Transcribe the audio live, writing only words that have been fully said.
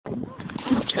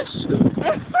Tesco.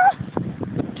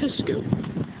 Tesco.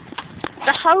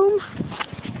 The home,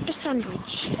 the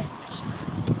sandwich.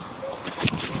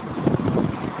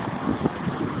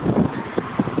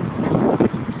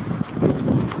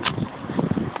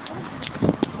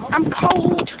 I'm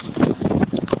cold.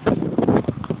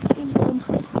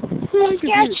 Let's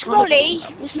get a trolley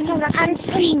and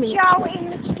put Joe in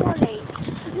the trolley.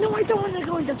 No, I don't want to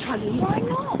go in the trolley. Why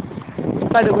not?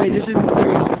 By the way, this is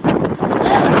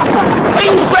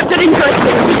Unscripted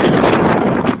interesting.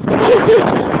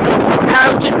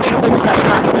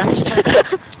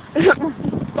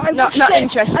 No, not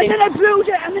interesting. And then I blew it,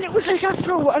 and then it was like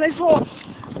after all, and I thought,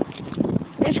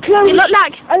 it's closed. You look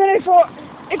like. And then I thought,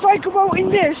 if I go out in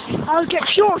this, I'll get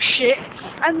pure shit.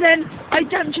 And then I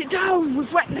damped it down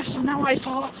with wetness, and now I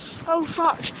thought, oh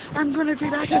fuck, I'm gonna be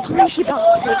like a greasy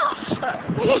bastard.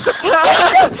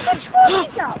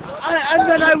 And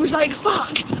then I was like,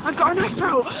 fuck, I've got an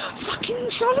afro. Fucking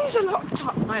trolleys are locked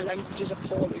up. My language is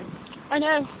appalling. I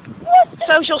know.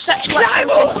 Social sexual. Climb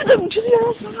over them to the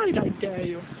other side, I dare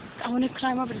you. I want to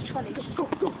climb over the trolley. Go, go,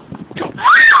 go.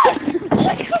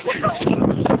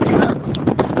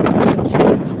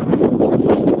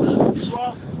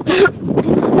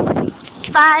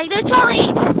 By the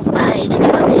trolley. By the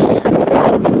trolley.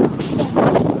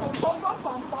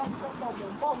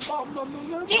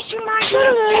 This reminds me of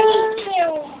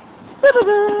Phil.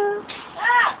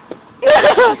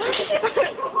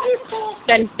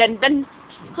 Then.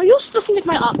 Oh, you're stuffing with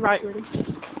my art right, really. No,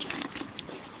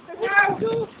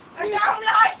 I don't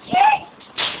like it.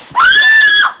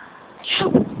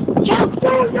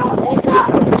 No.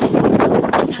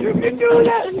 You can do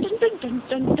that.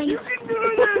 You can do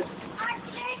that.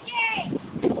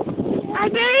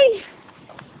 Abby!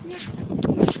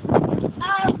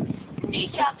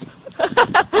 Nisha.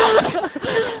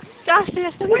 Darcy, I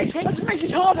still Wait, let's make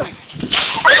it harder.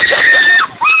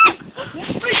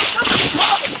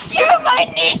 You're my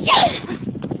Nisha!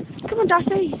 Come on,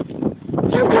 Darcy.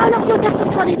 Don't climb up your deck of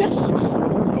trolleybus.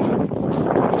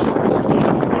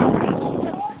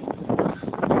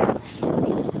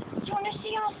 Do you want to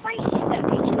see our faces that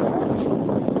we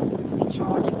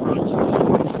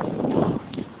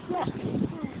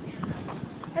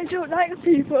I don't like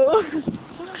people.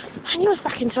 I was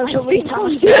back in social media.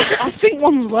 I think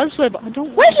one's Leslie, but I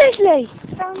don't. Where's Leslie?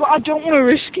 But I don't want to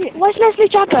risk it. Where's Leslie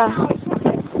Jagger?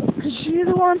 Because she's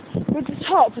the one with the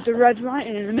top with the red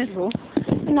writing in the middle.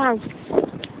 No.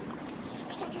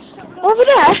 Over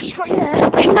there? Yeah.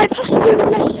 Can I possibly be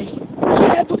Leslie?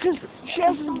 Yeah, because she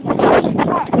has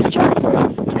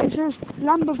it says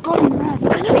Lamb of God in red.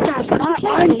 I know it does, but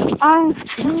I'm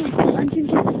thinking.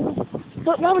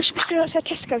 But why would she be going outside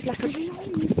Tesco's like a...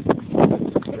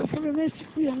 The problem is,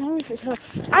 we don't know if it's her.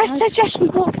 I suggest we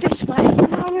walk this way. No.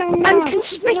 And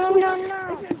conspicuous.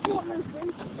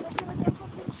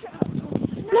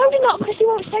 No, they're not, because he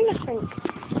won't say nothing.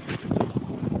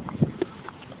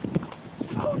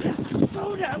 Hold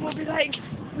it, and we'll be like,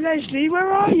 Leslie,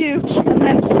 where are you? And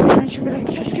then she'll be like,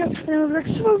 Tesco, and then we'll be like,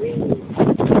 sorry.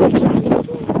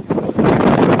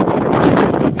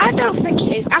 I don't think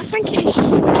it is. I think it is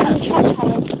child.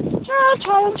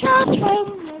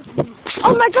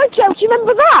 Oh my God, Joe, do you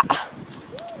remember that?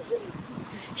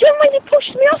 Do you remember when you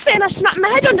pushed me off it and I smacked my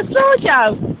head on the floor,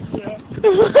 Joe? Yeah.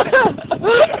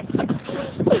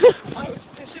 I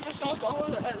see myself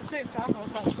at the same time I was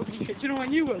about to fucking shit. Do you know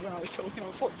when you were when I was talking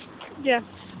on foot? Yeah.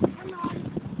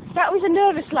 That was a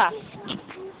nervous laugh.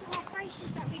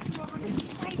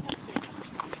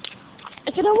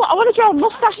 Do you know what? I want to draw a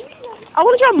mustache. I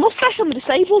want to draw a mustache on the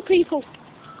disabled people.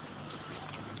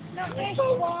 Not this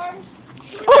one.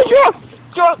 Oh,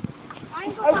 draw. I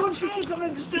want you to come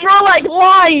and just Draw like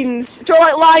lines. Draw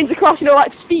like lines across, you know,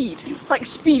 like speed. Like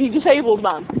speedy disabled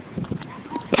man.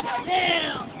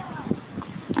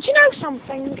 Do you know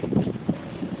something?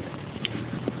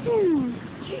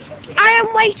 I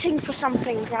am waiting for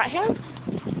something right here.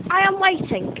 I am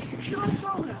waiting.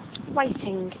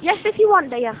 Waiting. Yes, if you want,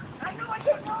 dear.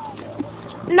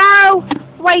 No,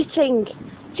 waiting.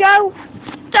 Joe,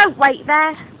 don't wait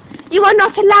there. You are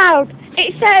not allowed.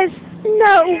 It says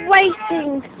no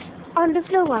waiting on the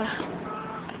floor.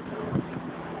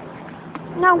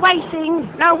 No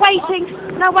waiting. No waiting.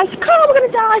 No waiting. Carl, we're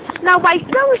gonna die. No wait.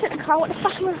 No, is it, Carl? What the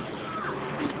fuck am I?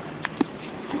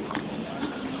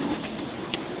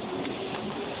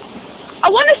 I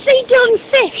want to see Dylan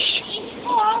fish. He's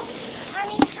full, and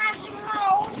he has a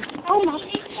mole. Oh my.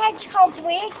 His head's covered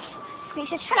with. He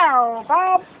says, hello,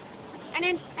 Bob. And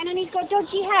then he's got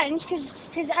dodgy hands,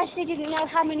 because Ashley didn't know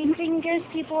how many fingers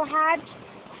people had.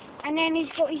 And then he's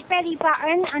got his belly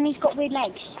button, and he's got weird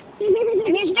legs.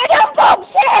 And he's stood on Bob's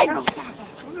head!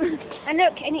 And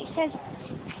look, and it says,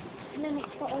 and then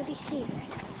it's got all these things. It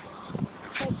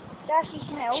says, Darcy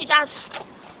Snell. She does.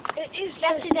 It is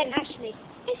represent Ashley.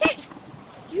 Is it?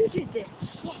 You did this.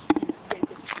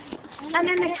 And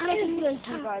then the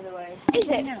colour by the way. Is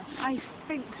it? No, I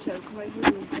think so. Cause I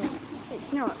really don't.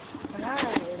 It's not.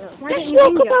 Let's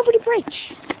walk up over the bridge.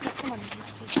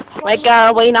 We're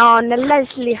going on a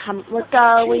Leslie hunt. We're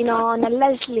going on a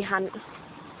Leslie hunt.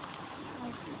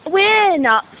 We're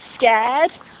not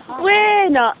scared. We're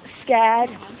not scared.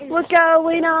 We're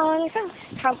going on a ghost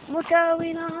hunt. We're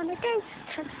going on a ghost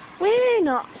hunt. We're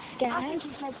not scared. I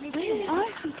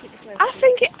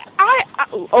think it's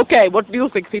Okay, what do you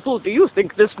think, people? Do you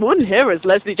think this one here is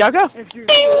Leslie Jagger? If you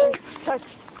touch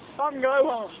some go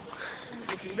home.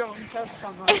 If you don't touch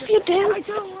someone. If you do, I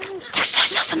don't want to.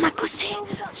 suck on my pussy.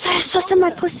 Suck on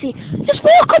my pussy. Just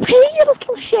walk up here, you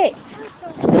little shit.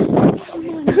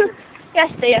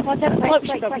 Yes, dear. Wait.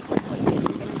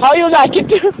 How you like it?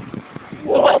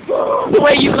 The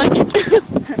way you like it.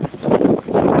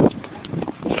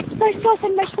 Nice sauce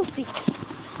on my pussy.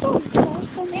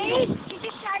 Hey, you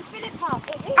just tried Phillipa.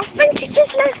 I think it is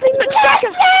Leslie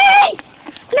McJagger.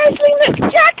 Leslie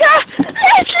McJagger!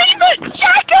 Leslie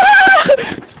McJagger!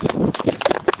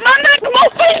 My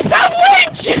McMuffin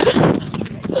sandwich!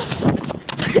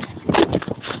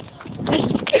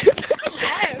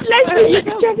 Leslie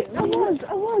McJagger.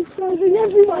 I was driving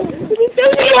everyone. It's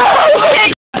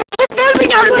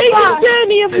only a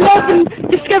journey of love and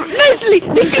discovery. Leslie!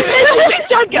 This is Leslie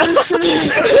McJagger!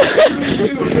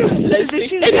 Leslie!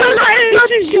 It's not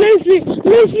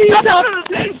Leslie!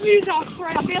 Leslie's our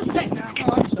friend. I feel sick now.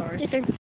 Oh, I'm sorry.